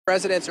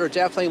Residents are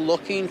definitely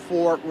looking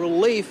for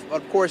relief.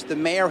 Of course, the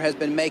mayor has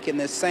been making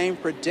this same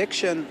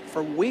prediction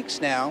for weeks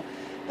now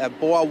that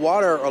boil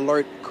water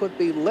alert could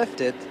be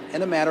lifted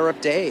in a matter of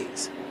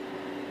days.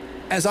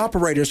 As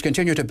operators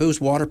continue to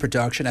boost water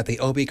production at the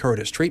O.B.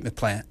 Curtis treatment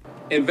plant,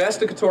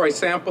 investigatory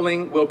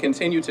sampling will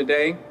continue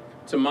today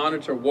to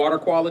monitor water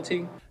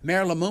quality.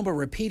 Mayor Lumumba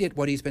repeated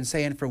what he's been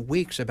saying for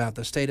weeks about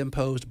the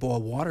state-imposed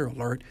boil water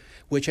alert,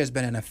 which has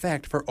been in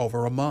effect for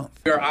over a month.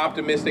 We are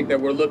optimistic that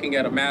we're looking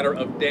at a matter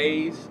of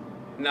days,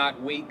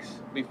 not weeks,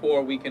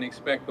 before we can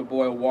expect the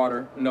boil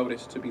water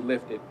notice to be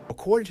lifted.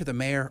 According to the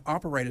mayor,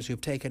 operators who've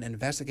taken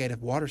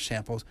investigative water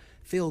samples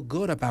feel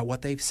good about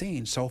what they've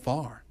seen so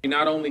far. You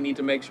not only need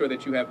to make sure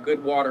that you have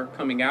good water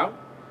coming out,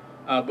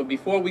 but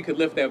before we could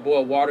lift that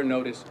boil water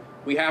notice,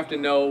 we have to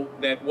know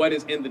that what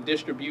is in the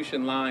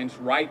distribution lines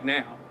right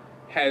now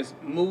has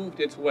moved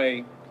its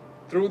way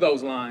through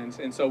those lines,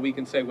 and so we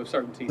can say with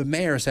certainty. The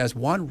mayor says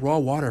one raw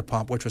water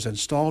pump, which was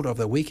installed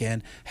over the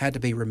weekend, had to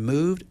be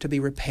removed to be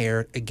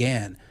repaired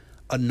again.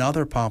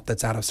 Another pump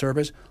that's out of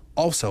service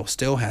also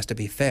still has to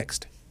be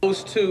fixed.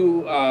 Those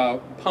two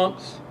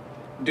pumps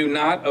do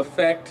not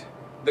affect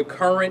the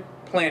current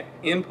plant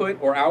input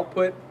or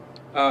output.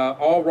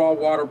 All raw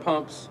water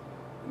pumps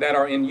that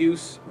are in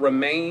use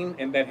remain,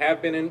 and that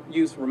have been in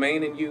use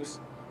remain in use,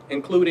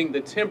 including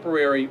the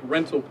temporary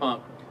rental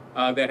pump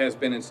that has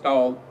been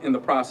installed in the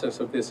process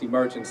of this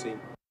emergency.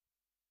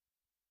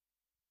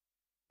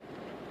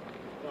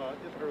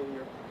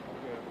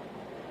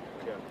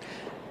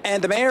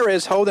 And the mayor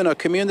is holding a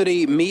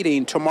community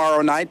meeting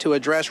tomorrow night to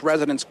address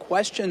residents'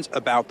 questions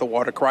about the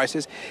water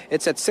crisis.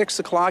 It's at 6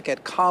 o'clock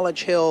at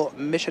College Hill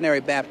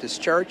Missionary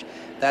Baptist Church.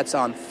 That's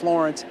on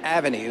Florence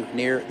Avenue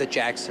near the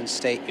Jackson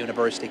State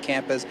University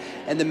campus.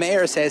 And the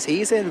mayor says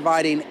he's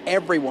inviting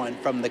everyone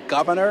from the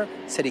governor,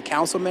 city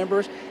council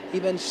members,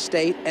 even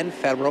state and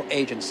federal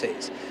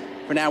agencies.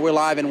 For now, we're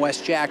live in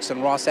West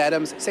Jackson. Ross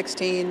Adams,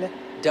 16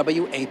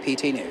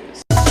 WAPT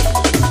News.